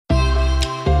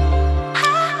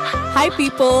Hi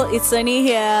people, it's Sunny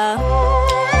here.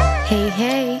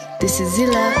 Hey, this is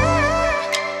Zilla.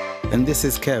 And this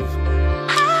is Kev.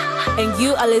 And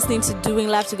you are listening to Doing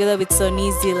Life Together with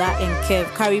Sunny, Zilla, and Kev.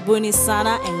 Karibuni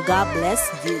sana, and God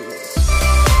bless you.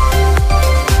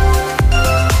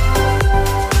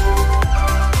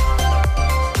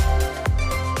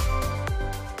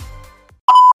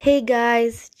 Hey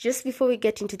guys, just before we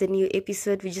get into the new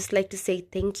episode, we just like to say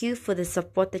thank you for the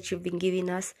support that you've been giving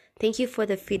us. Thank you for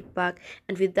the feedback.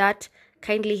 And with that,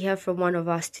 kindly hear from one of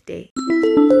us today.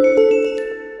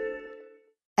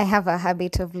 I have a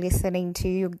habit of listening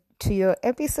to your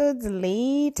episodes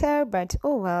later, but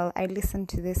oh well, I listened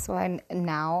to this one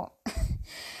now.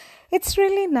 It's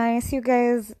really nice. You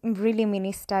guys really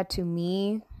minister to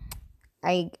me.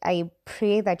 I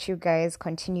pray that you guys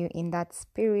continue in that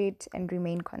spirit and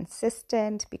remain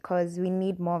consistent because we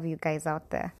need more of you guys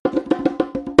out there.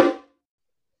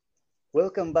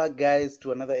 Welcome back, guys,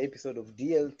 to another episode of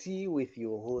DLT with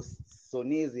your hosts,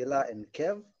 Sonny, Zilla, and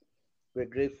Kev. We're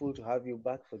grateful to have you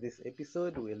back for this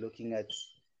episode. We're looking at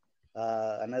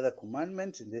another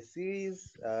commandment in this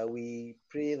series. We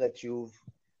pray that you've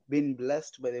been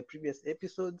blessed by the previous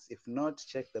episodes. If not,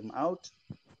 check them out.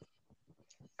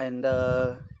 And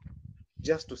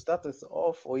just to start us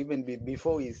off, or even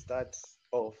before we start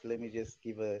off, let me just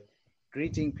give a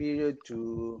greeting period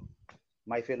to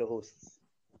my fellow hosts.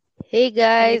 Hey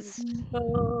guys.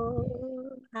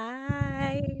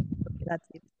 Hi. That's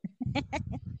it.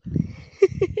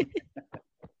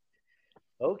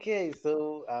 Okay,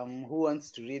 so who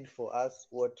wants to read for us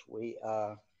what we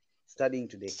are studying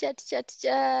today?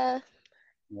 Cha.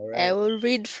 All right. I will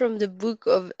read from the book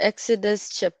of Exodus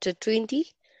chapter 20,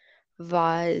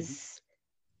 verse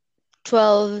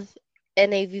 12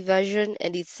 NIV version,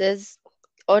 and it says,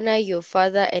 "Honor your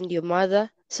father and your mother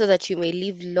so that you may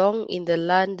live long in the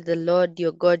land the Lord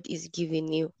your God is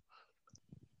giving you."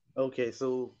 Okay,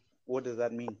 so what does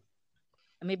that mean?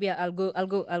 Maybe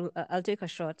I'll take a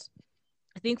shot.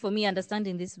 I think for me,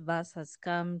 understanding this verse has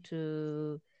come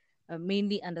to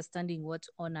mainly understanding what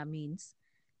honor means.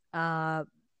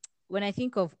 When I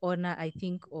think of honor, I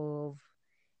think of,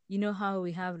 you know, how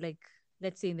we have, like,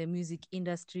 let's say in the music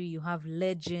industry, you have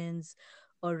legends,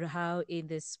 or how in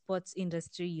the sports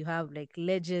industry, you have like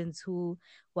legends who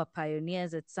were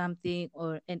pioneers at something,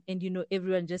 and you know,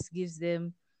 everyone just gives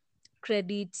them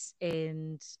credit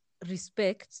and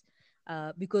respect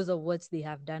because of what they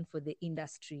have done for the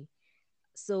industry.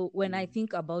 So when I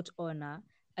think about honor,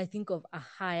 I think of a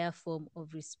higher form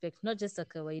of respect, not just a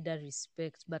kawaida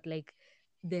respect, but like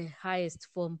the highest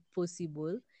form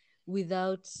possible,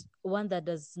 without one that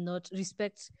does not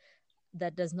respect,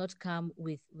 that does not come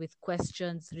with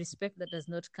questions, respect that does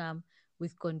not come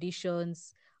with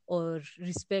conditions, or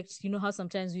respect, you know how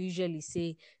sometimes we usually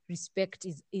say respect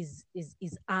is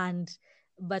earned.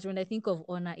 But when I think of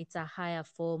honor, it's a higher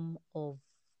form of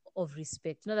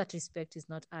respect. Not that respect is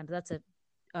not earned, that's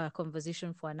a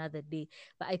conversation for another day.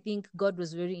 But I think God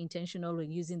was very intentional when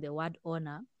using the word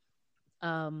honor,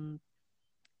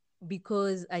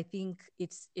 because I think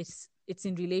it's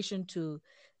in relation to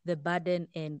the burden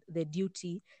and the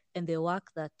duty and the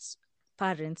work that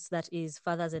parents, that is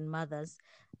fathers and mothers,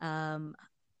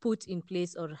 put in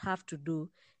place or have to do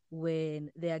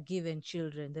when they are given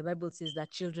children. The Bible says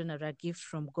that children are a gift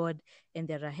from God and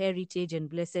they're a heritage, and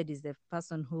blessed is the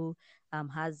person who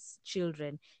has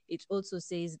children. It also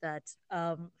says that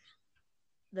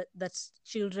that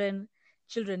children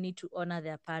need to honor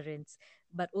their parents,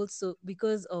 but also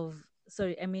because of,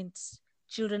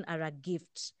 children are a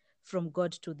gift from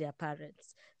God to their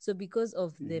parents. So because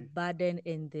of the burden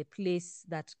and the place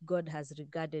that God has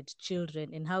regarded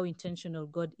children, and how intentional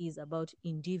God is about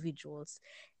individuals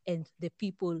and the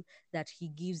people that he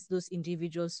gives those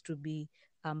individuals to be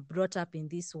brought up in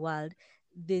this world,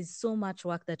 there's so much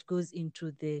work that goes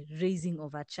into the raising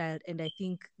of a child. And I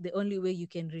think the only way you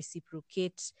can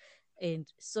reciprocate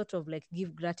and sort of like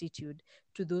give gratitude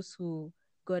to those who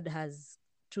God has,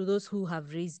 to those who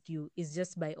have raised you, is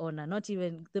just by honor. Not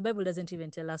even, the Bible doesn't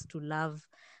even tell us to love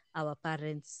our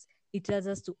parents. It tells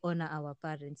us to honor our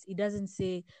parents. It doesn't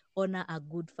say honor a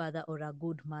good father or a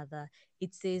good mother.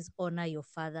 It says honor your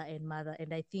father and mother.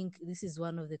 And I think this is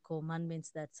one of the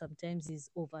commandments that sometimes is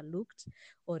overlooked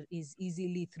or is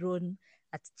easily thrown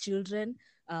at children,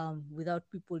 without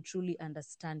people truly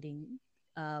understanding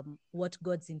what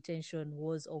God's intention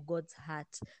was, or God's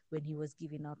heart, when he was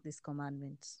giving out this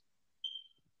commandment.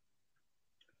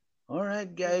 All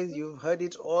right, guys, you've heard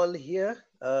it all here.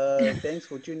 Thanks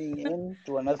for tuning in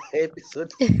to another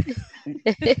episode.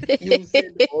 You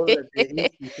said all that there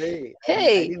is to say.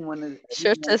 Hey, I didn't want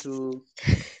shortest. to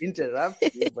interrupt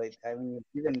you, but I mean,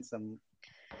 you've given some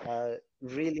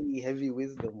really heavy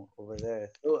wisdom over there.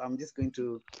 So I'm just going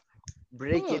to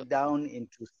break Hmm. it down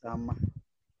into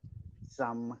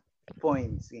some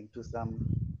points, into some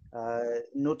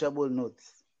notable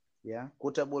notes. Yeah,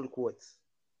 quotable quotes.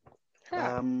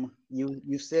 Huh.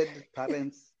 You said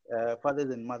parents,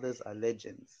 fathers and mothers are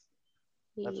legends.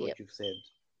 That's Yep. what you've said.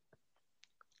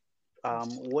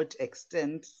 What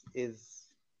extent is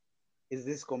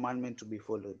this commandment to be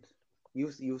followed? You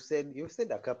said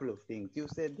a couple of things. You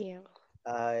said Yeah.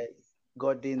 uh,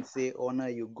 God didn't say honor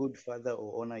your good father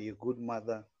or honor your good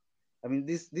mother. I mean,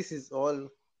 this is all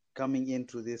coming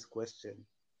into this question.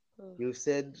 You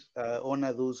said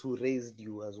honor those who raised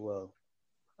you as well.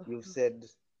 You've said,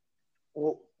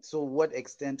 oh, so what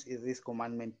extent is this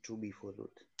commandment to be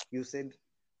followed? You said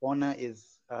honor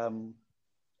is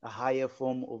a higher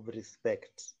form of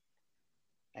respect.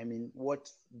 I mean,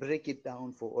 what break it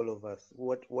down for all of us?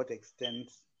 What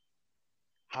extent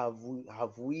have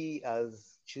we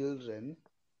as children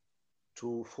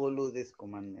to follow this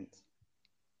commandment?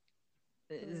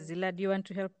 Zila, do you want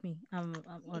to help me?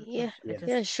 Or Yeah. I Yeah.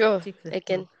 just Yeah. Sure. take the I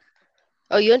floor. can.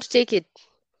 Oh, you want to take it?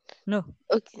 No.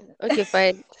 Okay. Okay.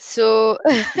 Fine. So,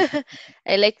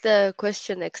 I like the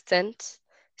question extent.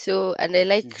 So, and I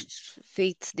like Hmm.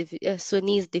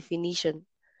 Sony's definition.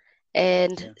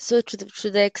 And Yeah. so,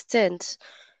 to the extent,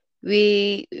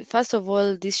 we first of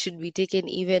all, this should be taken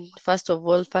even first of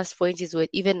all. First point is, when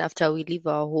even after we leave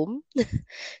our home,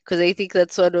 because I think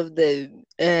that's one of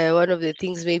the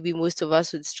things maybe most of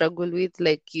us would struggle with.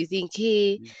 Like, you think,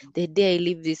 hey, Hmm. the day I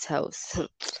leave this house,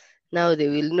 now they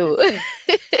will Yeah. know.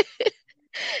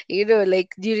 Like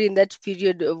during that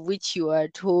period of which you are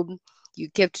at home, you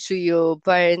kept to your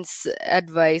parents'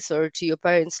 advice or to your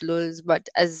parents' laws. But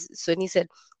as Sony said,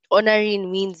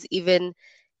 honoring means even,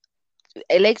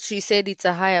 I like she said, it's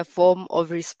a higher form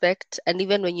of respect. And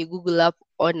even when you Google up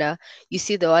honor, you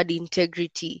see the word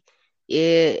integrity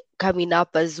coming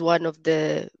up as one of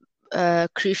the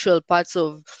crucial parts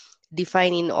of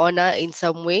defining honor in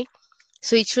some way.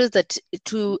 So it shows that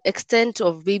to extent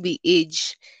of baby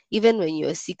age, even when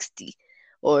you're 60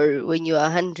 or when you're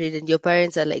 100 and your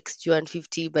parents are like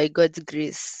 250, by God's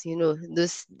grace,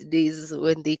 those days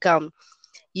when they come,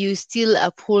 you still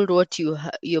uphold what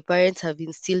your parents have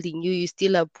instilled in you. You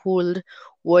still uphold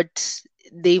what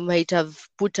they might have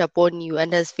put upon you.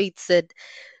 And as Faith said,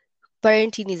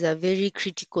 parenting is a very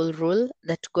critical role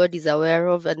that God is aware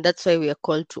of, and that's why we are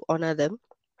called to honor them.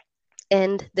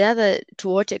 And the other, to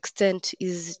what extent,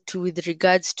 is to with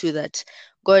regards to that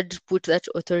God put that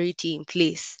authority in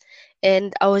place.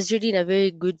 And I was reading a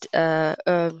very good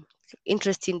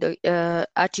interesting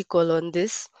article on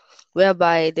this,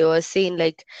 whereby they were saying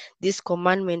like this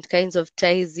commandment kinds of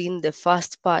ties in the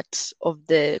first part of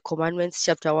the commandments,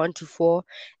 chapter 1 to 4,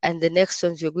 and the next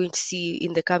ones you're going to see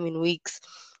in the coming weeks,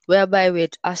 whereby we're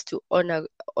asked to honor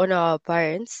our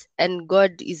parents, and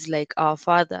God is like our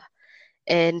father.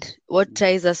 And what Hmm.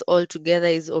 ties us all together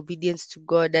is obedience to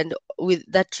God, and with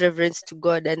that reverence to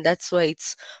God. And that's why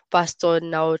it's passed on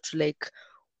now to like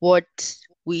what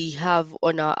we have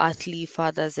on our earthly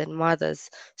fathers and mothers.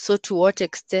 So to what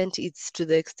extent? It's to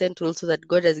the extent also that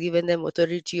God has given them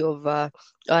authority over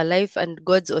our life, and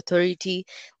God's authority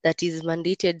that is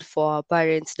mandated for our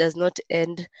parents does not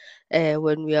end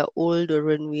when we are old, or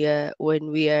when we are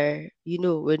when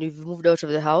we've moved out of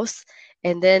the house.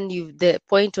 And then you the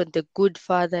point on the good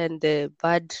father and the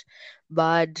bad,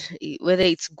 whether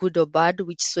it's good or bad,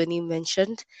 which Sony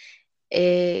mentioned.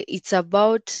 It's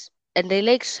about, and I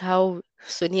liked how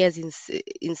Sony has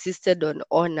insisted on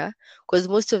honor, because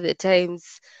most of the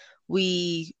times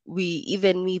we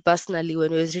even me personally,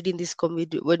 when I was reading this when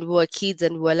we were kids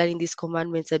and we were learning these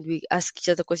commandments, and we ask each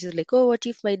other questions like, oh, what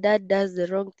if my dad does the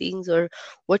wrong things, or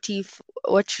what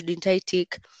shouldn't I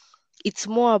take? It's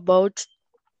more about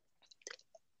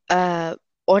uh,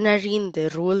 honoring the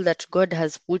role that God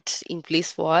has put in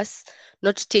place for us,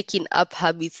 not taking up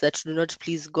habits that do not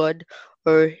please God,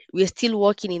 or we're still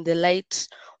walking in the light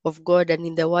of God and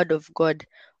in the Word of God,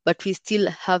 but we still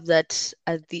have that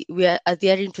we are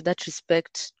adhering to that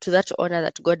respect, to that honor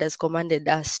that God has commanded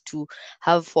us to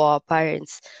have for our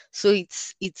parents. So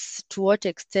it's to what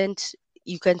extent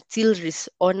you can still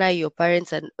honor your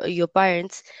parents and your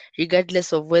parents,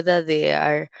 regardless of whether they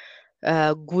are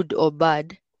good or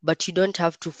bad, but you don't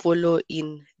have to follow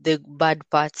in the bad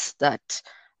parts that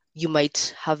you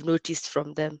might have noticed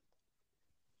from them.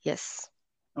 Yes.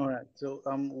 All right. So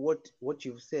what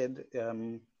you've said,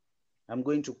 I'm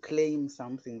going to claim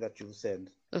something that you've said.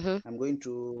 Mm-hmm. I'm going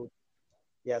to,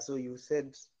 yeah. So you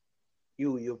said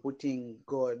you're putting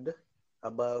God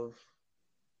above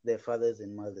their fathers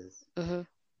and mothers, Mm-hmm.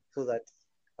 so that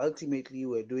ultimately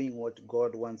we're doing what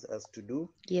God wants us to do.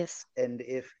 Yes. And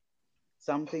if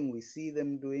something we see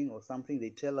them doing or something they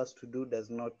tell us to do does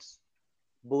not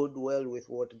bode well with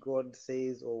what God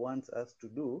says or wants us to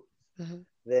do, Hmm.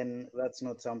 then that's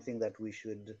not something that we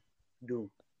should do.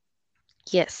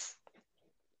 Yes.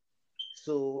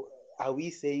 So, are we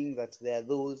saying that there are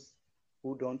those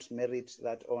who don't merit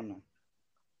that honor,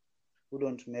 who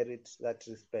don't merit that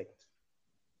respect?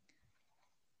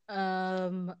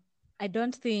 Um, I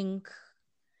don't think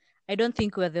I don't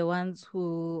think we're the ones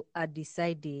who are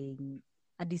deciding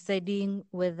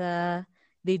whether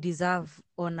they deserve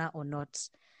honor or not.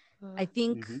 I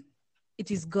think Mm-hmm.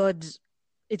 it is God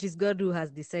it is God who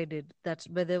has decided that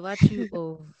by the virtue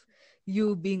of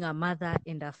you being a mother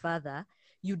and a father,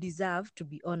 you deserve to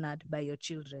be honored by your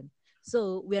children.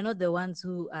 So we are not the ones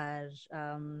who are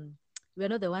we are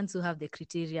not the ones who have the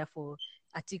criteria for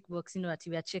a tick box, that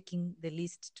we are checking the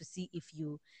list to see if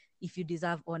you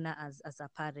deserve honor as a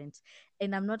parent.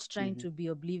 And I'm not trying Mm-hmm. to be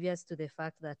oblivious to the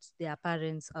fact that there are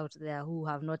parents out there who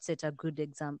have not set a good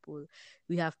example.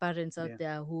 We have parents out Yeah.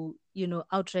 there who,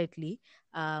 outrightly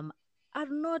um, are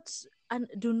not and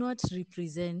do not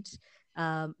represent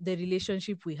the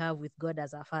relationship we have with God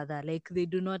as a father. Like they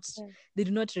do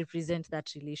not represent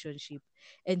that relationship.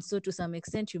 And so to some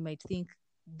extent you might think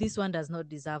this one does not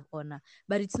deserve honor,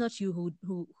 but it's not you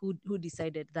who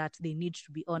decided that they need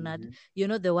to be honored. Mm-hmm. You're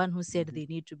not the one who said Mm-hmm. they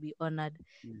need to be honored.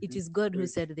 It Mm-hmm. is God who Preach.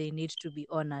 said they need to be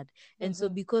honored. And so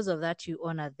Hmm. because of that you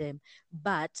honor them.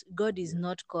 But God is Yeah.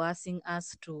 not coercing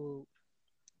us to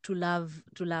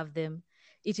love them.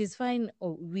 It is fine.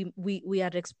 We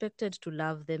are expected to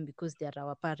love them because they are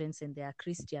our parents and they are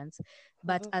Christians.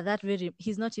 But Hmm. at that very,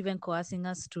 he's not even coercing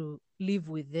us to live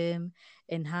with them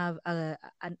and have an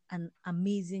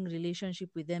amazing relationship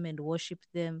with them and worship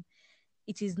them.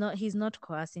 It is not He's not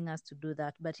coercing us to do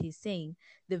that, but he's saying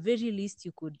the very least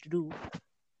you could do,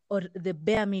 or the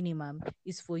bare minimum,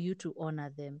 is for you to honor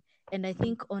them. And I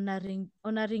think honoring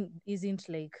isn't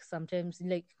like sometimes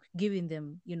like giving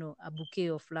them, a bouquet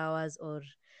of flowers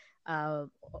uh,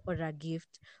 or a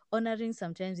gift. Honoring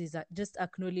sometimes is just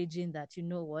acknowledging that, you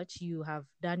know what, you have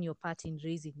done your part in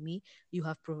raising me, you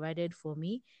have provided for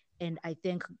me, and I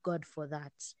thank God for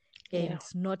that. Yeah. And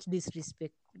not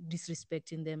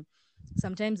disrespecting them.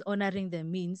 Sometimes honoring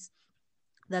them means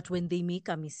that when they make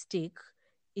a mistake,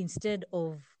 instead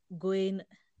of going,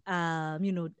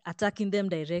 attacking them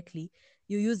directly,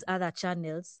 you use other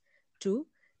channels to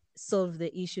solve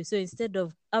the issue. So instead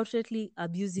of outrightly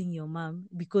abusing your mom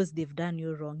because they've done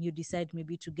you wrong, you decide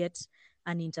maybe to get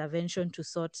an intervention to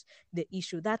sort the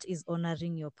issue. That is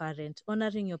honoring your parent.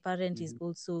 Honoring your parent is Mm-hmm.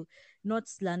 also not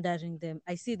slandering them.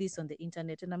 I see this on the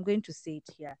internet and I'm going to say it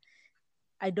here.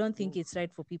 I don't think Oh. it's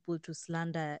right for people to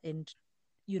slander and,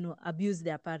 abuse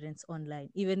their parents online,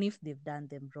 even if they've done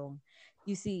them wrong.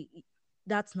 You see,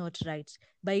 that's not right.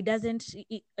 But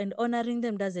and honoring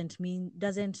them doesn't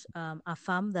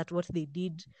affirm that what they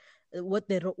did, what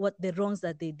the wrongs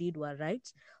that they did were right.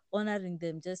 Honoring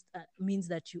them just means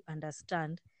that you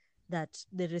understand that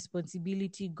the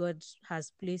responsibility God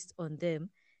has placed on them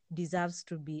deserves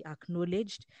to be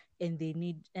acknowledged, and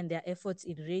their efforts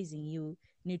in raising you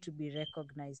need to be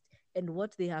recognized. And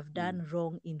what they have Mm-hmm. done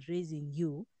wrong in raising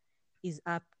you is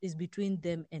between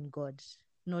them and God,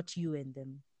 not you and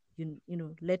them.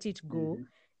 Let it go Mm-hmm.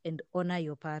 and honor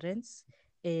your parents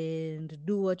and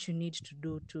do what you need to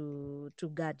do to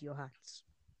guard your heart.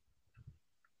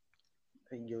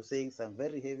 And you're saying some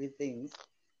very heavy things,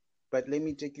 but let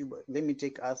me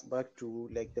take us back to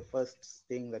like the first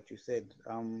thing that you said,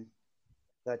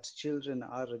 that children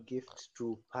are a gift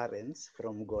to parents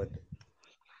from God.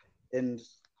 And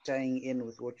tying in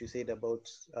with what you said about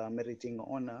meriting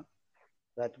honor,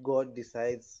 that God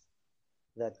decides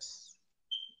that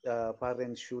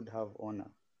parents should have honor.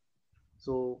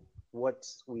 So what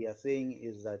we are saying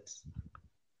is that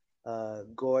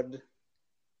God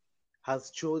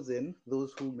has chosen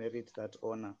those who merit that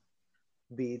honor,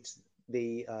 be it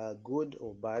they are good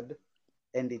or bad,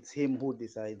 and it's Him who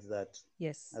decides that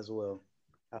Yes. as well,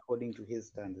 according to His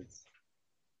standards.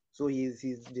 So he's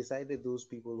decided those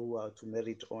people who are to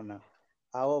merit honor.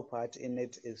 Our part in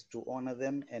it is to honor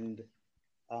them and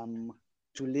um,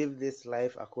 to live this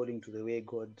life according to the way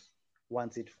God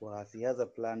wants it for us. He has a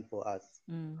plan for us.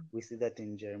 Mm. We see that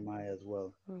in Jeremiah as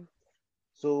well. Mm.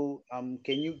 So,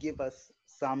 can you give us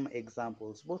some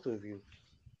examples, both of you,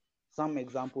 some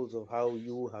examples of how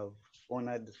you have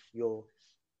honored your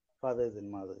fathers and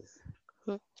mothers?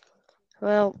 Mm.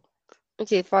 Well,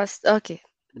 okay, first, okay.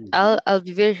 Mm-hmm. I'll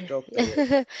be very Talk away.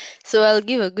 so I'll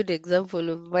give a good example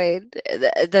of mine.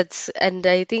 That's, and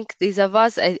I think there's a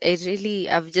verse I really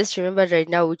I've just remembered right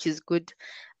now, which is good.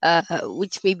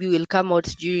 which maybe will come out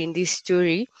during this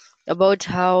story, about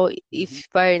how Mm-hmm. if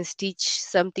parents teach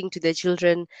something to their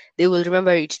children, they will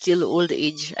remember it till old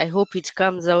age. I hope it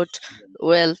comes out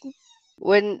well.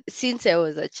 When since I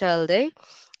was a child,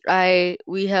 I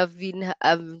we have been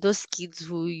those kids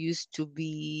who used to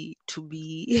be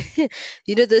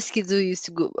those kids who used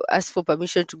to go ask for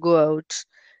permission to go out,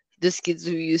 those kids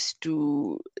who used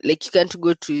to, like, you can't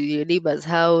go to your neighbor's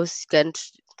house,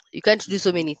 you can't do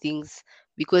so Mm-hmm. many things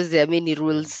because there are many Yeah.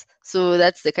 rules. So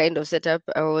that's the kind of setup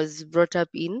I was brought up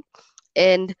in.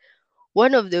 And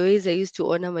one of the ways I used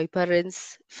to honor my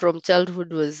parents from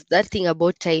childhood was that thing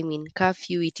about timing,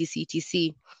 curfew, etc,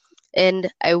 etc.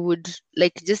 And I would,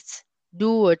 like, just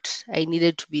do what I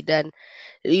needed to be done.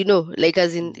 Like,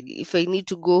 as in, Mm-hmm. if I need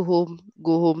to go home,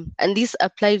 go home. And this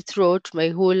applied throughout my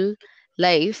whole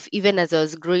life, even as I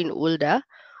was growing older,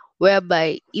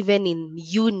 whereby even in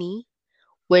uni,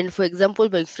 when, for example,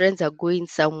 my friends are going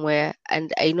somewhere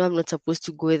and I know I'm not supposed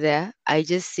to go there, I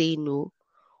just say no.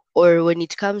 Or when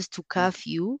it comes to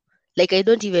curfew, like, I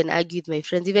don't even argue with my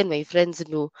friends. Even my friends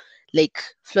know, like,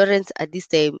 Florence, at this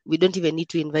time we don't even need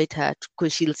to invite her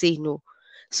because she'll say no.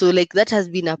 So, like, that has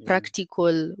been a Yeah.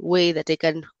 practical way that I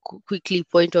can quickly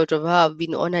point out of how I've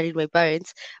been honoring my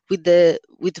parents with,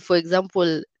 for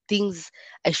example, things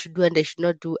I should do and I should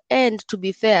not do. And to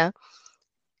be fair,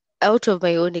 out of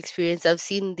my own experience, I've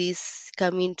seen this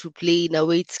come into play in a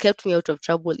way. It's kept me out of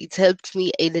trouble. It's helped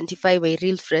me identify my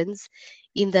real friends,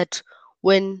 in that,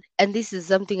 and this is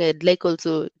something I'd like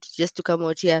also just to come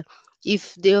out here.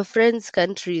 If your friends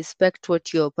can't respect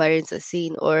what your parents are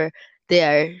saying, or they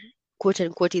are quote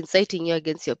unquote inciting you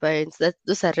against your parents, that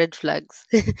those are red flags.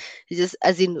 It's just,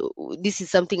 as in, this is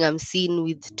something I'm seeing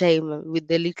with time, with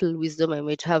the little wisdom I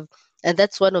might have. And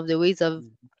that's one of the ways I've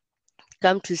Mm-hmm.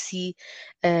 come to see,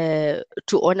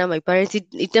 to honor my parents.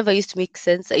 It never used to make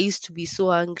sense. I used to be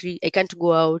so angry. I can't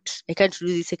go out. I can't do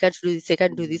this. I can't do this. I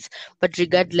can't do this. But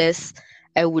regardless,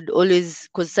 I would always,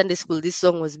 because Sunday school, this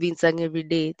song was being sung every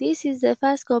day. This is the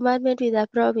first commandment with a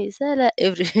promise.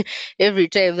 Every every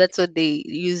time, that's what they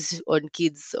use on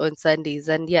kids on Sundays.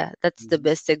 And yeah, that's the Mm-hmm.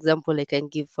 best example I can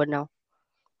give for now.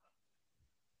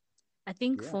 I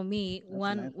think Yeah. for me, That's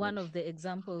a nice one one. of the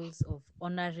examples of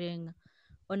honoring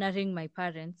my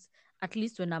parents, at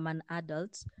least when I'm an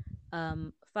adult,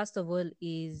 first of all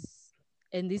is,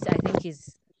 and this I think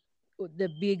is the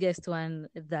biggest one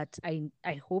that I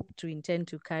hope to intend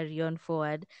to carry on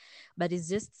forward, but it's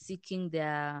just seeking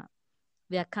their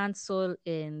counsel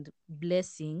and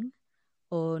blessing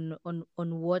on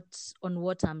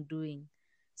what I'm doing.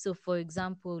 So for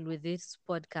example, with this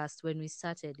podcast, when we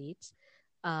started it,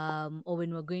 or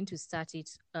when we're going to start it,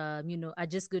 I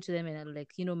just go to them and I'm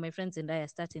like, my friends and I are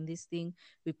starting this thing.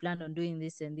 We plan on doing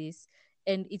this and this.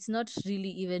 And it's not really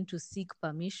even to seek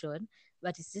permission,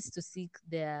 but it's just to seek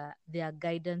their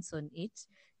guidance on it.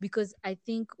 Because I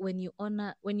think when you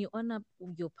honor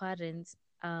your parents,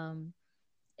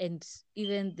 and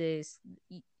even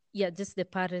yeah, just the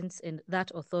parents and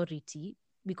that authority,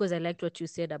 because I liked what you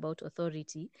said about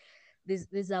authority.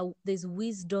 There's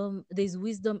wisdom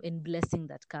and blessing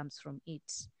that comes from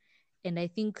it. And I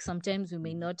think sometimes we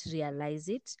may Mm-hmm. not realize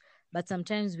it, but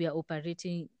sometimes we are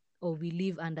operating, or we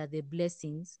live under the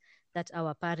blessings that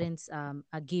our parents are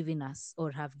giving us,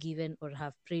 or have given, or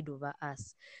have prayed over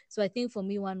us. So I think for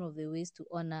me, one of the ways to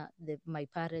honor my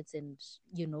parents, and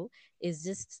is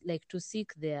just like to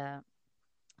seek their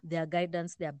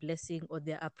guidance, their blessing, or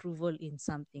their approval in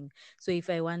something. So if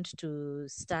I want to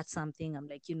start something, I'm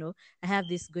like, I have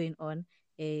this going on,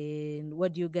 and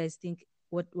what do you guys think?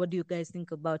 What do you guys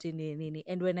think about it?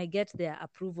 And when I get their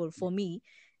approval, for me,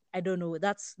 I don't know.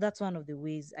 That's one of the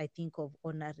ways I think of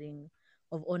honoring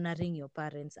your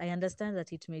parents. I understand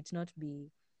that it may not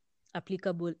be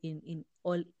applicable in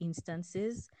all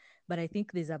instances, but I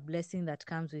think there's a blessing that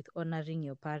comes with honoring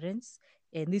your parents.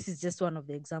 And this is just one of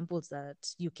the examples that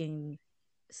you can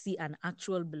see an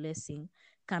actual blessing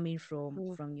coming from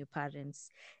Mm, from your parents.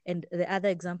 And the other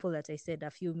example that I said a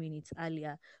few minutes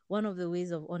earlier, one of the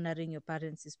ways of honoring your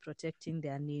parents is protecting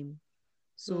their name.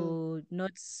 mm, So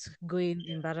not going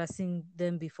embarrassing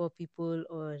them before people,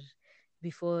 or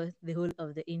before the whole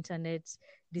of the internet,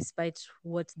 despite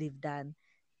what they've done.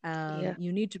 yeah.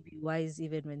 You need to be wise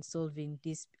even when solving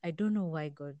this. I don't know why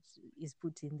God is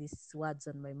putting these words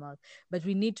on my mouth, but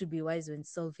we need to be wise when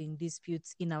solving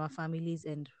disputes in our families,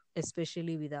 and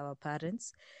especially with our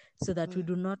parents, so that we Mm,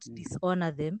 do not Mm-hmm.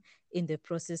 dishonor them in the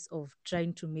process of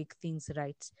trying to make things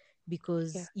right.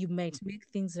 yeah. Because you might make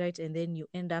things right and then you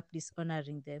end up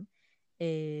dishonoring them,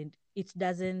 and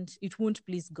it won't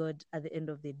please God at the end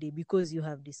of the day, because you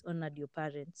have dishonored your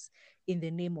parents in the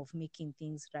name of making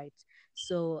things right.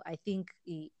 So I think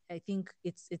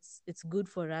it's good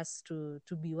for us to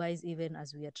be wise, even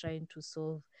as we are trying to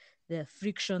solve the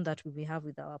friction that we have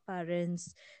with our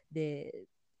parents, the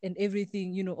and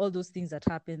everything, all those things that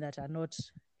happen that are not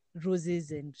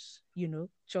roses and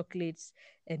chocolates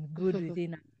and good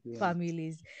within our Yeah.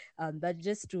 families, but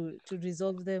just to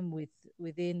resolve them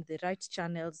within the right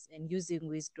channels and using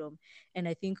wisdom. And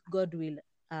I think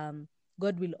um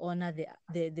God will honor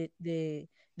the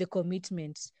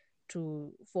commitment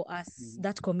to for us, Mhm.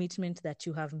 that commitment that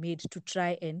you have made to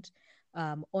try and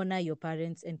honor your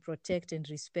parents and protect and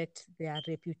respect their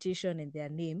reputation and their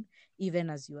name, even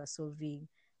as you are solving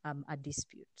a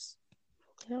dispute.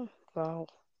 Yeah. Wow.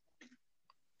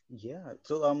 Yeah.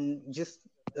 So just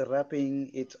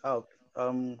wrapping it up.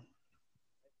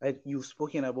 You've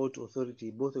spoken about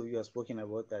authority. Both of you have spoken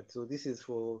about that. So this is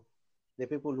for the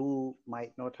people who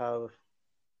might not have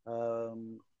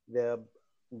their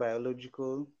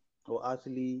biological or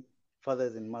earthly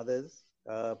fathers and mothers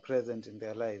present in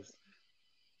their lives.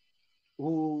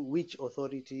 Which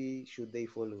authority should they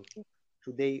follow?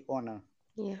 Should they honor?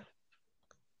 Yeah.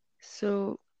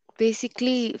 So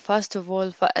basically, first of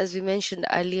all, as we mentioned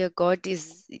earlier, God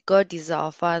is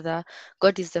our Father.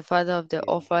 God is the Father of the Yeah.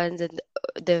 orphans and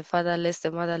the fatherless,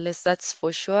 the motherless. That's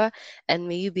for sure. And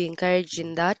may you be encouraged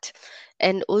in Mhm. that.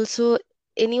 And also,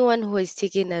 anyone who has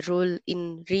taken a role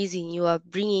in raising you up,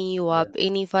 bringing you up, Yeah.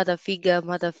 any father figure,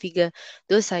 mother figure,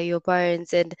 those are your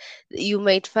parents, and you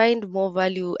might find more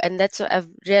value. And that's what I've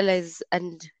realized.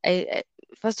 And I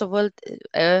first of all,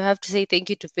 I have to say thank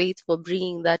you to Faith for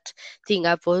bringing that thing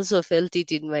up. Also felt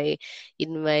it in my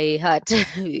heart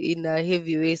in a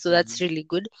heavy way. So that's Mhm. really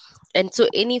good. And so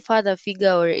any father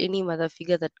figure or any mother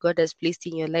figure that God has placed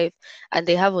in your life and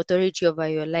they have authority over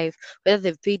your life, whether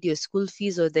they've paid your school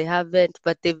fees or they haven't,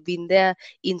 but they've been there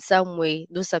in some way,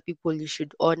 those are people you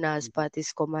should honor as per Mhm.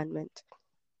 this commandment.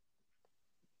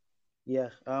 Yeah.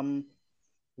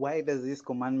 Why does this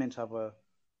commandment have a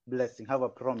blessing, have a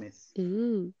promise?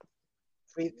 Ooh,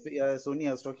 Faith,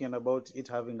 Sonia was talking about it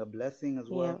having a blessing as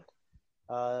yeah.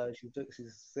 well. She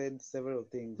said several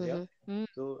things. Yeah. Mm-hmm. Mm.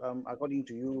 So, according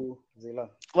to you, Zila,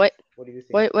 Why what do you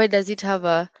think? why does it have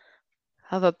a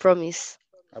promise?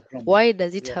 A promise. Why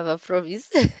does it Yeah. have a promise?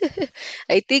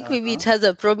 I think maybe it Uh-huh. has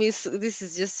a promise. This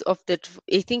is just off the.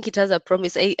 I think it has a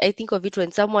promise. I think of it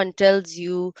when someone tells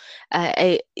you,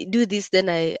 I do this, then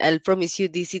I'll promise you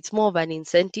this. It's more of an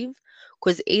incentive,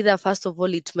 because either first of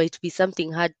all it might be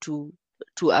something hard to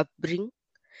upbring,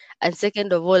 and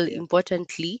second of all, Yeah.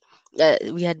 importantly,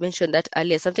 we had mentioned that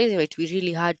earlier. Sometimes it might be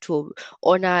really hard to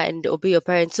honor and obey your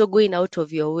parents. So going out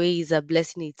of your way is a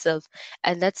blessing itself.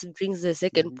 And that brings the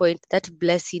second Mm-hmm. point, that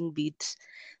blessing bit.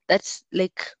 That's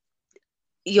like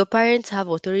your parents have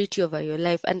authority over your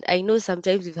life. And I know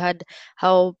sometimes we've had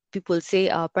how people say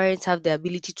our parents have the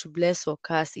ability to bless or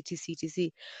curse, etc.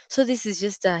 etc. So this is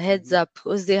just a heads Mm-hmm. up,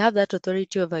 because they have that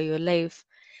authority over your life.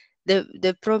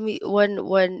 The promise,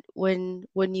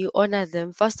 when you honor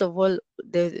them, first of all,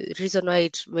 the reason why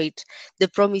the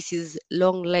promise is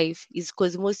long life is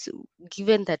because, most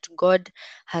given that God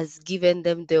has given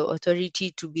them the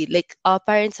authority to be like, our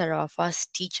parents are our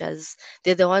first teachers.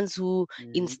 They're the ones who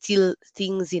Mm-hmm. instill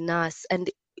things in us. And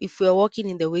if we are walking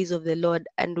in the ways of the Lord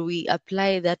and we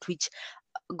apply that which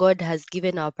God has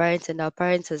given our parents and our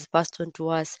parents has passed on to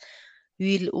us,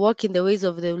 you will walk in the ways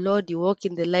of the Lord, you walk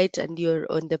in the light, and you're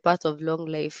on the path of long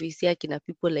life. You see Akina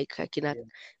people like Akina, Yeah.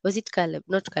 was it Caleb?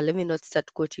 Not Caleb, let me not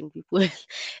start quoting people.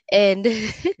 And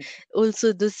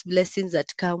also those blessings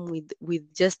that come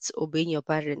with just obeying your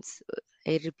parents.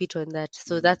 I repeat on that.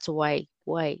 So Mm. that's why.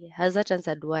 Why? Has that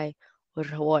answered why or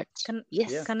what? Can Yeah.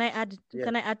 Yes. can I add Yeah.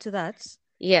 can I add to that?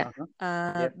 Yeah. Uh-huh.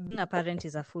 Yeah. Being a parent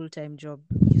is a full-time job.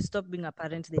 You stop being a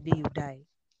parent the day you die.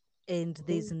 And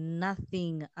there's Mm,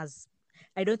 nothing as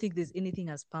I don't think there's anything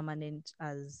as permanent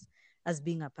as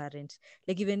being a parent.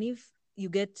 Like, even if you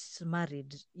get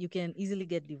married, you can easily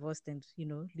get divorced and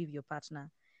leave your partner.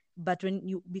 But when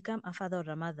you become a father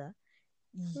or a mother,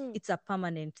 mm, it's a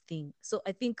permanent thing. So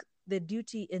I think the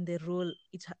duty and the role,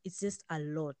 it's just a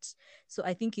lot. So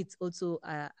I think it's also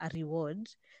a reward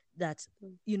that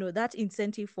mm. that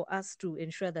incentive for us to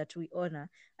ensure that we honor.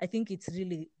 I think it's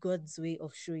really God's way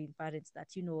of showing parents that,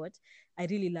 what, I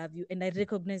really love you and I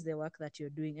recognize the work that you're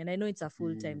doing, and I know it's a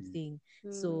full-time Mm. thing.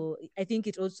 Mm, So I think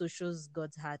it also shows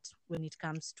God's heart when it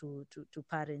comes to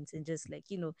parents, and just like,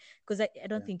 because I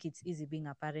don't Yeah. think it's easy being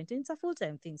a parent, and it's a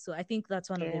full-time thing. So I think that's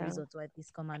one of the yeah. reasons why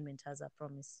this commandment has a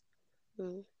promise.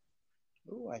 Mm,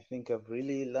 Oh, I think I've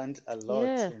really learned a lot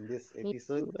yeah. in this Me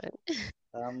episode. too, man.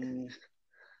 Um,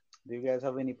 do you guys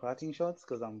have any parting shots?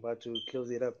 Because I'm about to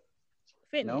close it up.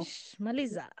 No? Finish.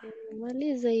 Maliza.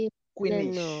 Maliza hiyo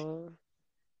Queenish. neno.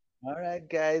 All right,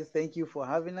 guys. Thank you for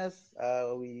having us.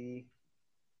 We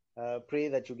pray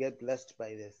that you get blessed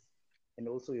by this and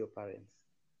also your parents.